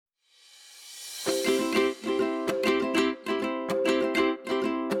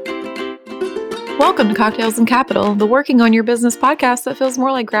Welcome to Cocktails and Capital, the working on your business podcast that feels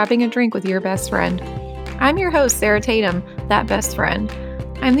more like grabbing a drink with your best friend. I'm your host, Sarah Tatum, that best friend.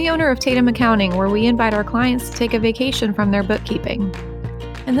 I'm the owner of Tatum Accounting, where we invite our clients to take a vacation from their bookkeeping.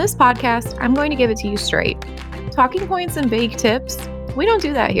 In this podcast, I'm going to give it to you straight. Talking points and vague tips, we don't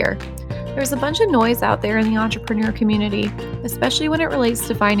do that here. There's a bunch of noise out there in the entrepreneur community, especially when it relates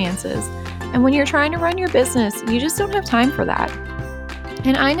to finances. And when you're trying to run your business, you just don't have time for that.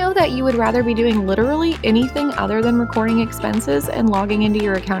 And I know that you would rather be doing literally anything other than recording expenses and logging into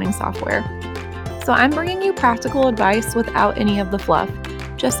your accounting software. So I'm bringing you practical advice without any of the fluff,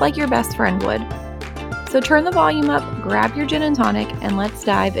 just like your best friend would. So turn the volume up, grab your gin and tonic, and let's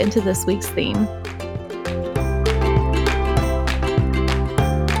dive into this week's theme.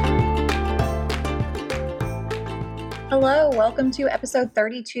 Hello, welcome to episode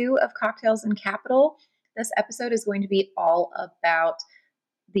 32 of Cocktails and Capital. This episode is going to be all about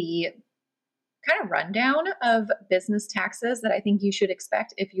the kind of rundown of business taxes that I think you should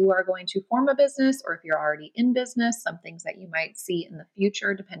expect if you are going to form a business or if you're already in business, some things that you might see in the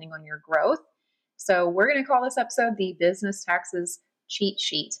future depending on your growth. So we're going to call this episode the Business Taxes Cheat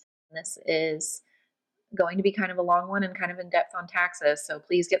Sheet. This is going to be kind of a long one and kind of in depth on taxes. So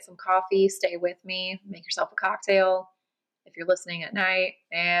please get some coffee, stay with me, make yourself a cocktail if you're listening at night,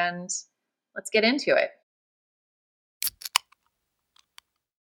 and let's get into it.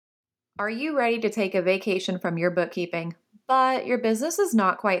 Are you ready to take a vacation from your bookkeeping, but your business is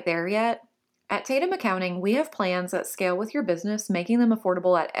not quite there yet? At Tatum Accounting, we have plans that scale with your business, making them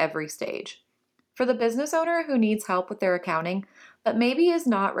affordable at every stage. For the business owner who needs help with their accounting, but maybe is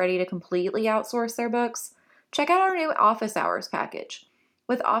not ready to completely outsource their books, check out our new Office Hours package.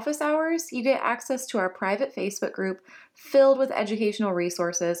 With Office Hours, you get access to our private Facebook group filled with educational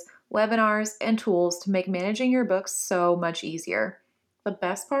resources, webinars, and tools to make managing your books so much easier. The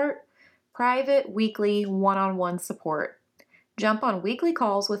best part? Private, weekly, one-on-one support. Jump on weekly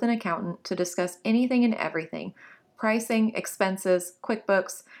calls with an accountant to discuss anything and everything. Pricing, expenses,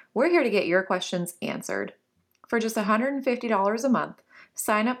 QuickBooks. We're here to get your questions answered. For just $150 a month,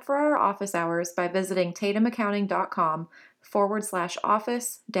 sign up for our office hours by visiting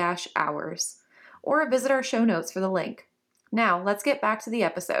tatumaccounting.com/office-hours or visit our show notes for the link. Now, let's get back to the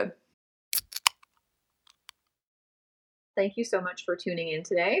episode. Thank you so much for tuning in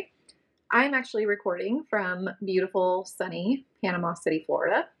today. I'm actually recording from beautiful, sunny Panama City,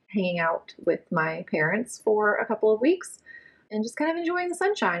 Florida, hanging out with my parents for a couple of weeks and just kind of enjoying the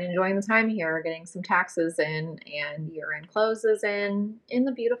sunshine, enjoying the time here, getting some taxes in and year-end closes in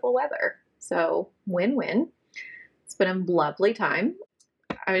the beautiful weather. So win-win. It's been a lovely time.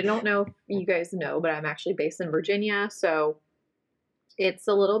 I don't know if you guys know, but I'm actually based in Virginia, so it's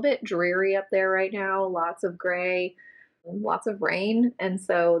a little bit dreary up there right now. Lots of gray, lots of rain, and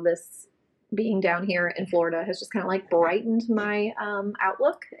so this being down here in Florida has just kind of like brightened my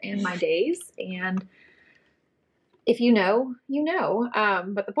outlook and my days. And if you know, you know.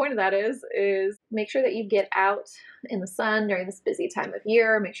 But the point of that is make sure that you get out in the sun during this busy time of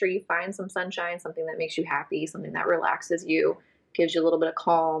year. Make sure you find some sunshine, something that makes you happy, something that relaxes you, gives you a little bit of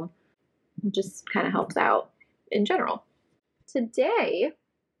calm, just kind of helps out in general. Today,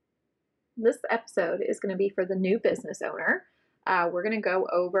 this episode is going to be for the new business owner. We're going to go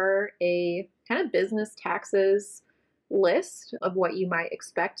over a kind of business taxes list of what you might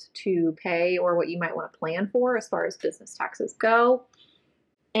expect to pay or what you might want to plan for as far as business taxes go.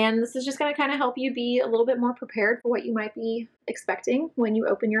 And this is just going to kind of help you be a little bit more prepared for what you might be expecting when you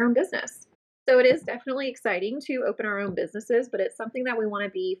open your own business. So it is definitely exciting to open our own businesses, but it's something that we want to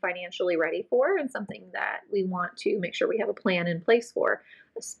be financially ready for and something that we want to make sure we have a plan in place for,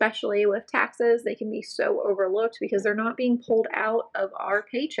 especially with taxes. They can be so overlooked because they're not being pulled out of our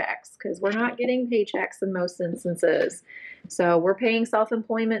paychecks because we're not getting paychecks in most instances. So we're paying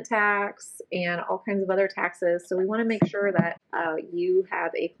self-employment tax and all kinds of other taxes. So we want to make sure that you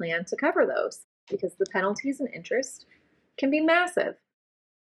have a plan to cover those because the penalties and interest can be massive.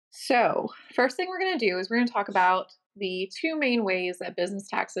 So first thing we're going to do is we're going to talk about the two main ways that business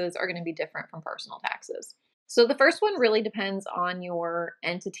taxes are going to be different from personal taxes. So the first one really depends on your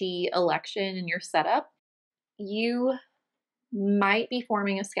entity election and your setup. You might be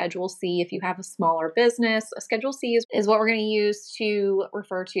forming a Schedule C if you have a smaller business. A Schedule C is what we're going to use to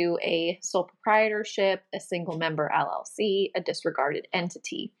refer to a sole proprietorship, a single member LLC, a disregarded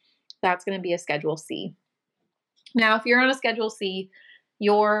entity. That's going to be a Schedule C. Now, if you're on a Schedule C,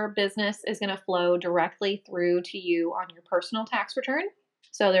 your business is going to flow directly through to you on your personal tax return.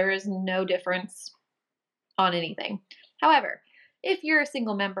 So there is no difference on anything. However, if you're a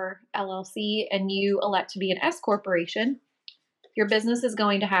single member LLC and you elect to be an S corporation, Your business is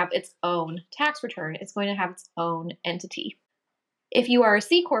going to have its own tax return. It's going to have its own entity. If you are a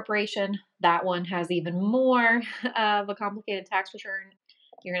C corporation, that one has even more of a complicated tax return.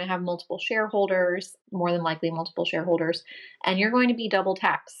 You're going to have multiple shareholders, more than likely multiple shareholders, and you're going to be double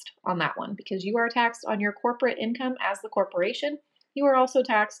taxed on that one because you are taxed on your corporate income as the corporation. You are also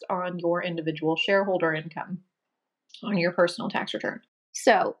taxed on your individual shareholder income on your personal tax return.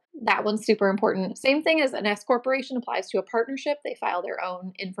 So that one's super important. Same thing as an S corporation applies to a partnership. They file their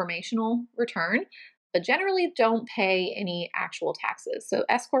own informational return, but generally don't pay any actual taxes. So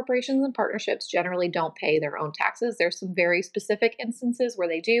S corporations and partnerships generally don't pay their own taxes. There's some very specific instances where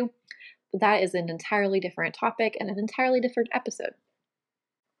they do, but that is an entirely different topic and an entirely different episode.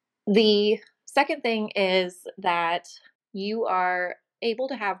 The second thing is that you are able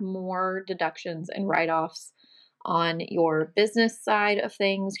to have more deductions and write-offs on your business side of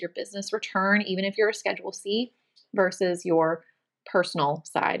things, your business return, even if you're a Schedule C, versus your personal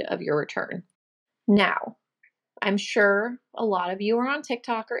side of your return. Now, I'm sure a lot of you are on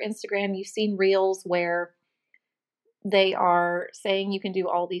TikTok or Instagram. You've seen reels where they are saying you can do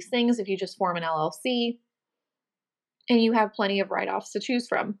all these things if you just form an LLC and you have plenty of write-offs to choose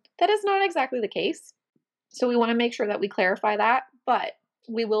from. That is not exactly the case. So we want to make sure that we clarify that, but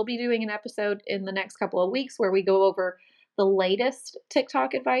we will be doing an episode in the next couple of weeks where we go over the latest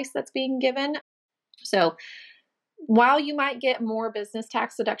TikTok advice that's being given. So while you might get more business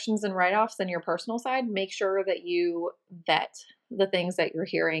tax deductions and write-offs than your personal side, make sure that you vet the things that you're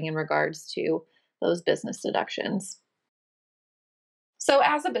hearing in regards to those business deductions. So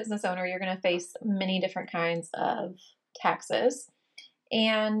as a business owner, you're going to face many different kinds of taxes.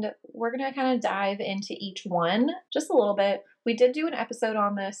 And we're going to kind of dive into each one just a little bit. We did do an episode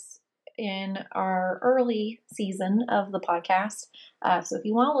on this in our early season of the podcast. So if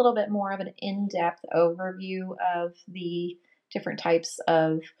you want a little bit more of an in-depth overview of the different types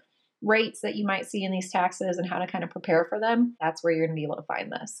of rates that you might see in these taxes and how to kind of prepare for them, that's where you're going to be able to find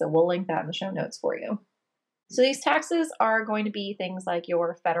this. So we'll link that in the show notes for you. So these taxes are going to be things like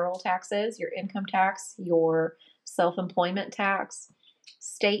your federal taxes, your income tax, your self-employment tax,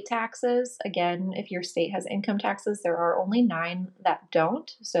 state taxes. Again, if your state has income taxes, there are only 9 that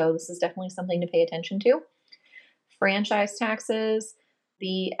don't. So this is definitely something to pay attention to. Franchise taxes,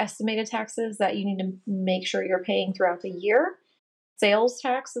 the estimated taxes that you need to make sure you're paying throughout the year. Sales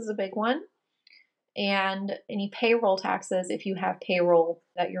tax is a big one. And any payroll taxes if you have payroll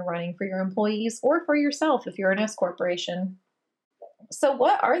that you're running for your employees or for yourself if you're an S corporation. So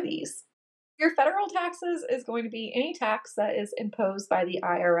what are these? Your federal taxes is going to be any tax that is imposed by the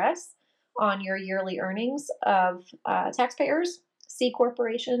IRS on your yearly earnings of taxpayers, C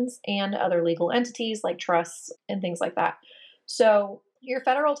corporations, and other legal entities like trusts and things like that. So your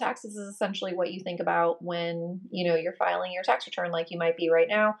federal taxes is essentially what you think about when you're filing your tax return, like you might be right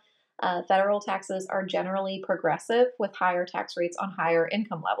now. Federal taxes are generally progressive with higher tax rates on higher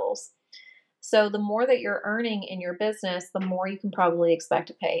income levels. So the more that you're earning in your business, the more you can probably expect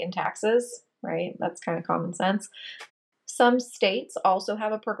to pay in taxes, right? That's kind of common sense. Some states also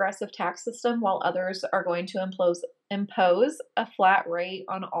have a progressive tax system, while others are going to impose a flat rate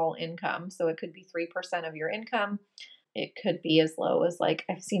on all income. So it could be 3% of your income. It could be as low as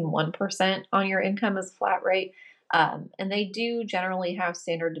I've seen 1% on your income as a flat rate. And they do generally have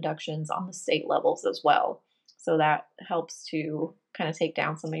standard deductions on the state levels as well. So that helps to kind of take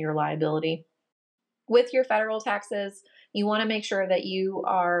down some of your liability. With your federal taxes, you want to make sure that you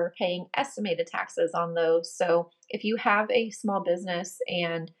are paying estimated taxes on those. So if you have a small business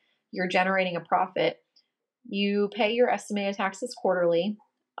and you're generating a profit, you pay your estimated taxes quarterly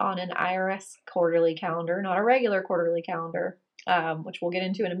on an IRS quarterly calendar, not a regular quarterly calendar, which we'll get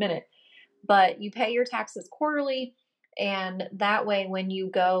into in a minute. But you pay your taxes quarterly, and that way when you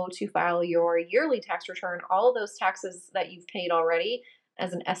go to file your yearly tax return, all of those taxes that you've paid already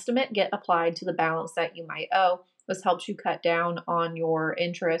as an estimate get applied to the balance that you might owe. This helps you cut down on your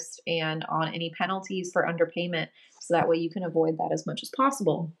interest and on any penalties for underpayment, so that way you can avoid that as much as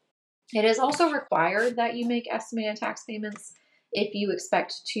possible. It is also required that you make estimated tax payments if you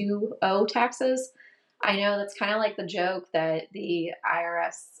expect to owe taxes. I know that's kind of like the joke that the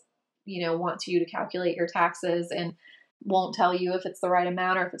IRS, wants you to calculate your taxes and won't tell you if it's the right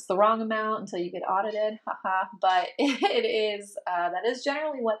amount or if it's the wrong amount until you get audited. Haha. But that is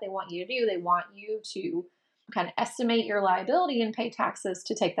generally what they want you to do. They want you to kind of estimate your liability and pay taxes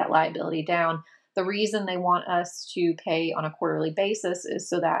to take that liability down. The reason they want us to pay on a quarterly basis is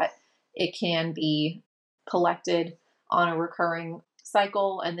so that it can be collected on a recurring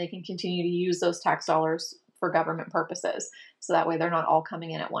cycle and they can continue to use those tax dollars for government purposes. So that way they're not all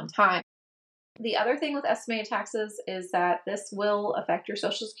coming in at one time. The other thing with estimated taxes is that this will affect your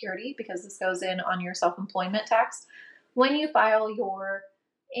Social Security because this goes in on your self-employment tax. When you file your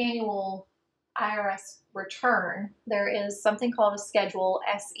annual IRS return, there is something called a Schedule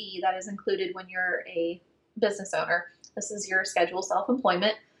SE that is included when you're a business owner. This is your schedule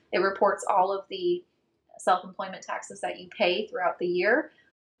self-employment. It reports all of the self-employment taxes that you pay throughout the year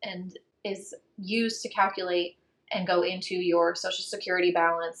and is used to calculate and go into your Social Security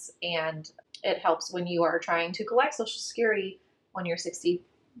balance, and it helps when you are trying to collect Social Security when you're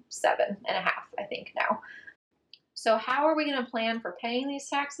 67 and a half, I think now. So how are we going to plan for paying these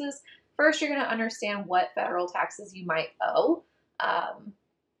taxes? First, you're going to understand what federal taxes you might owe.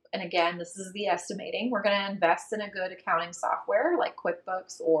 And again, this is the estimating. We're going to invest in a good accounting software like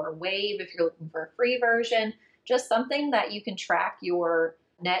QuickBooks or Wave if you're looking for a free version, just something that you can track your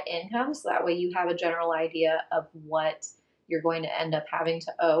net income so that way you have a general idea of what you're going to end up having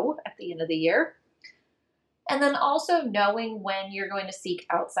to owe at the end of the year. And then also knowing when you're going to seek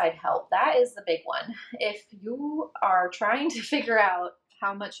outside help. That is the big one. If you are trying to figure out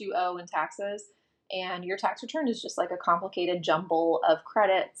how much you owe in taxes and your tax return is just like a complicated jumble of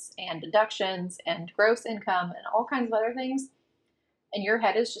credits and deductions and gross income and all kinds of other things, and your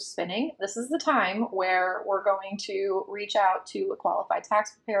head is just spinning, this is the time where we're going to reach out to a qualified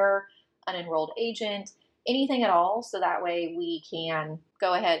tax preparer, an enrolled agent, anything at all, so that way we can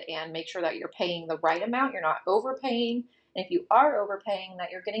go ahead and make sure that you're paying the right amount, you're not overpaying, and if you are overpaying,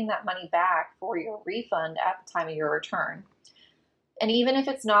 that you're getting that money back for your refund at the time of your return. And even if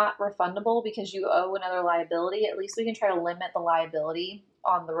it's not refundable because you owe another liability, at least we can try to limit the liability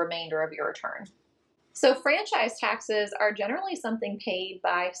on the remainder of your return. So franchise taxes are generally something paid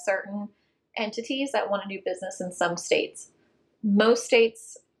by certain entities that want to do business in some states. Most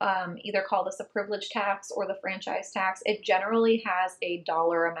states either call this a privilege tax or the franchise tax. It generally has a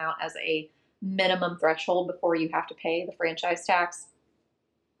dollar amount as a minimum threshold before you have to pay the franchise tax.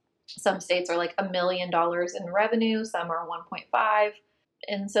 Some states are like $1 million in revenue, some are 1.5,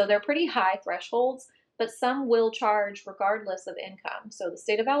 and so they're pretty high thresholds, but some will charge regardless of income. So the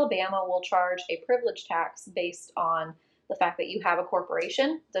state of Alabama will charge a privilege tax based on the fact that you have a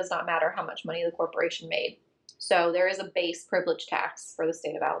corporation. It does not matter how much money the corporation made. So there is a base privilege tax for the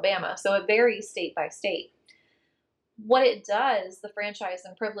state of Alabama. So it varies state by state. What it does, the franchise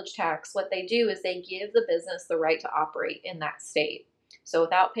and privilege tax, what they do is they give the business the right to operate in that state. So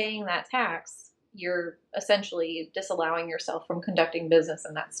without paying that tax, you're essentially disallowing yourself from conducting business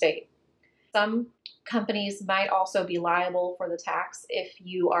in that state. Some companies might also be liable for the tax if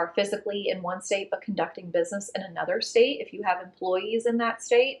you are physically in one state but conducting business in another state, if you have employees in that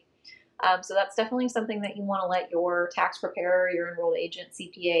state. So that's definitely something that you want to let your tax preparer, your enrolled agent,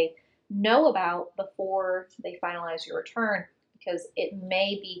 CPA know about before they finalize your return, because it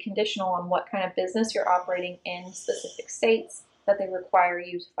may be conditional on what kind of business you're operating in specific states that they require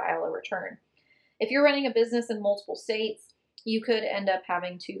you to file a return. If you're running a business in multiple states, you could end up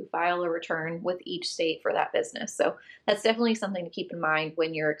having to file a return with each state for that business. So that's definitely something to keep in mind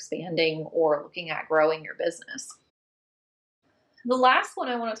when you're expanding or looking at growing your business. The last one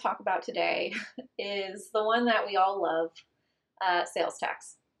I want to talk about today is the one that we all love, sales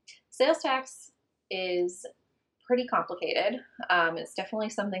tax. Sales tax is pretty complicated. It's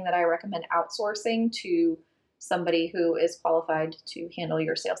definitely something that I recommend outsourcing to somebody who is qualified to handle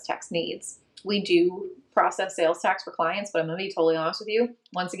your sales tax needs. We do process sales tax for clients, but I'm going to be totally honest with you.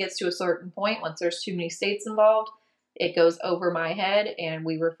 Once it gets to a certain point, once there's too many states involved, it goes over my head and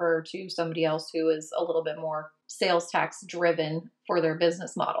we refer to somebody else who is a little bit more sales tax driven for their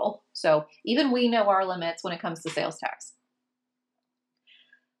business model. So even we know our limits when it comes to sales tax.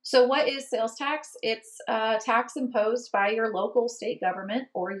 So what is sales tax? It's a tax imposed by your local state government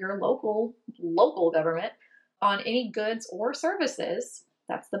or your local government on any goods or services.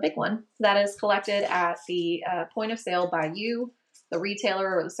 That's the big one, that is collected at the point of sale by you, the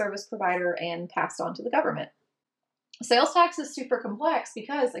retailer or the service provider, and passed on to the government. Sales tax is super complex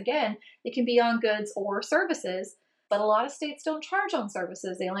because, again, it can be on goods or services, but a lot of states don't charge on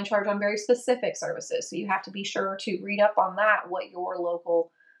services. They only charge on very specific services. So you have to be sure to read up on that, what your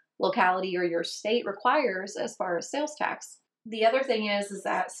locality or your state requires as far as sales tax. The other thing is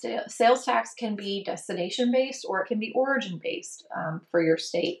that sales tax can be destination-based or it can be origin-based for your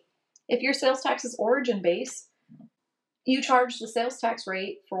state. If your sales tax is origin-based, you charge the sales tax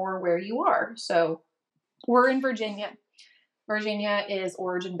rate for where you are. So we're in Virginia. Virginia is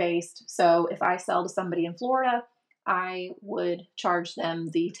origin-based. So if I sell to somebody in Florida, I would charge them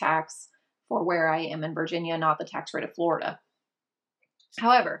the tax for where I am in Virginia, not the tax rate of Florida.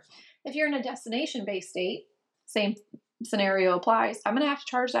 However, if you're in a destination-based state, same scenario applies, I'm going to have to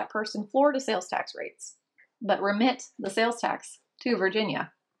charge that person Florida sales tax rates, but remit the sales tax to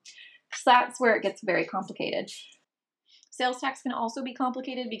Virginia. So that's where it gets very complicated. Sales tax can also be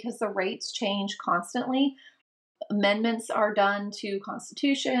complicated because the rates change constantly. Amendments are done to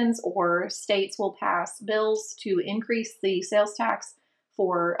constitutions, or states will pass bills to increase the sales tax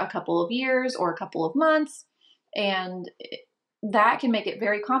for a couple of years or a couple of months. And that can make it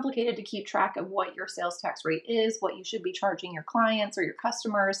very complicated to keep track of what your sales tax rate is, what you should be charging your clients or your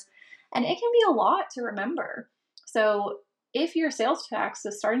customers. And it can be a lot to remember. So if your sales tax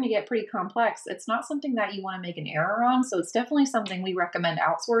is starting to get pretty complex, it's not something that you want to make an error on. So it's definitely something we recommend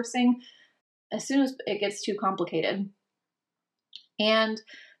outsourcing as soon as it gets too complicated. And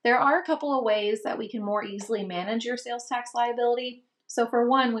there are a couple of ways that we can more easily manage your sales tax liability. So for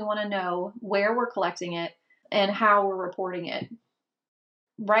one, we want to know where we're collecting it and how we're reporting it.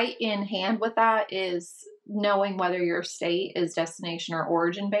 Right in hand with that is knowing whether your state is destination or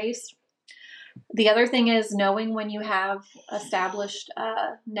origin based. The other thing is knowing when you have established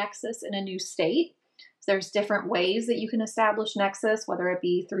a nexus in a new state. There's different ways that you can establish nexus, whether it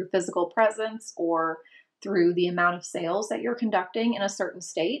be through physical presence or through the amount of sales that you're conducting in a certain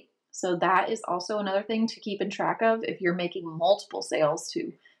state. So that is also another thing to keep in track of if you're making multiple sales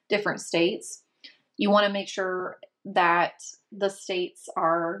to different states. You want to make sure that the states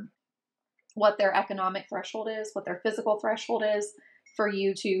are what their economic threshold is, what their physical threshold is for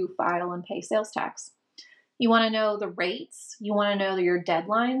you to file and pay sales tax. You want to know the rates. You want to know your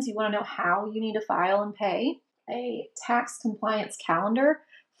deadlines. You want to know how you need to file and pay a tax compliance calendar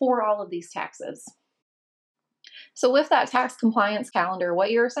for all of these taxes. So with that tax compliance calendar,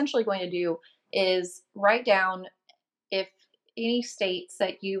 what you're essentially going to do is write down if any states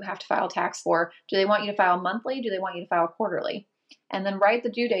that you have to file tax for, do they want you to file monthly? Do they want you to file quarterly? And then write the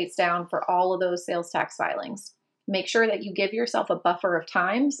due dates down for all of those sales tax filings. Make sure that you give yourself a buffer of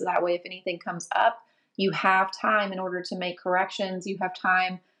time, so that way if anything comes up, you have time in order to make corrections. You have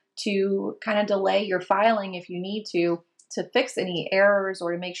time to kind of delay your filing if you need to fix any errors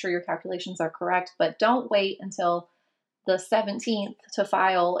or to make sure your calculations are correct. But don't wait until the 17th to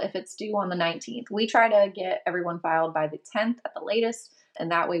file if it's due on the 19th. We try to get everyone filed by the 10th at the latest,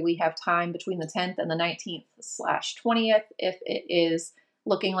 and that way we have time between the 10th and the 19th/20th if it is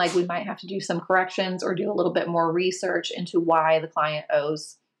looking like we might have to do some corrections or do a little bit more research into why the client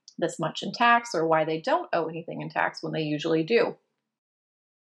owes this much in tax or why they don't owe anything in tax when they usually do.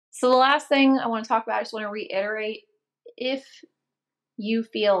 So the last thing I want to talk about, I just want to reiterate, if you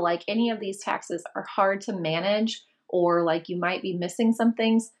feel like any of these taxes are hard to manage or like you might be missing some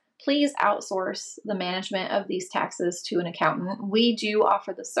things, please outsource the management of these taxes to an accountant. We do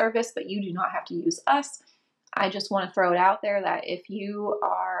offer the service, but you do not have to use us. I just want to throw it out there that if you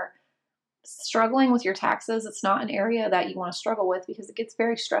are struggling with your taxes, it's not an area that you want to struggle with because it gets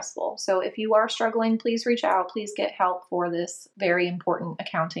very stressful. So if you are struggling, please reach out. Please get help for this very important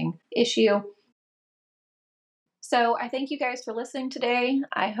accounting issue. So I thank you guys for listening today.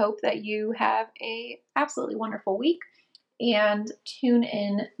 I hope that you have a absolutely wonderful week, and tune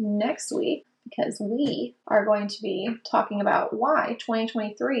in next week because we are going to be talking about why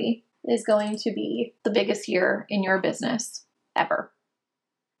 2023 is going to be the biggest year in your business ever.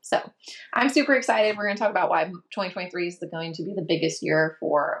 So I'm super excited. We're going to talk about why 2023 is going to be the biggest year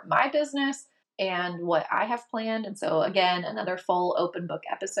for my business and what I have planned. And so again, another full open book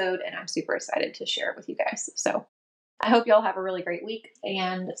episode, and I'm super excited to share it with you guys. So I hope you all have a really great week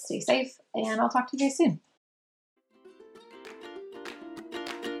and stay safe, and I'll talk to you guys soon.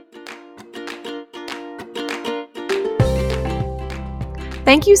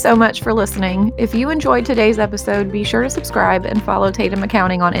 Thank you so much for listening. If you enjoyed today's episode, be sure to subscribe and follow Tatum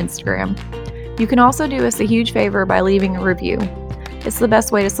Accounting on Instagram. You can also do us a huge favor by leaving a review. It's the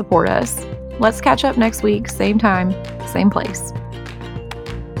best way to support us. Let's catch up next week, same time, same place.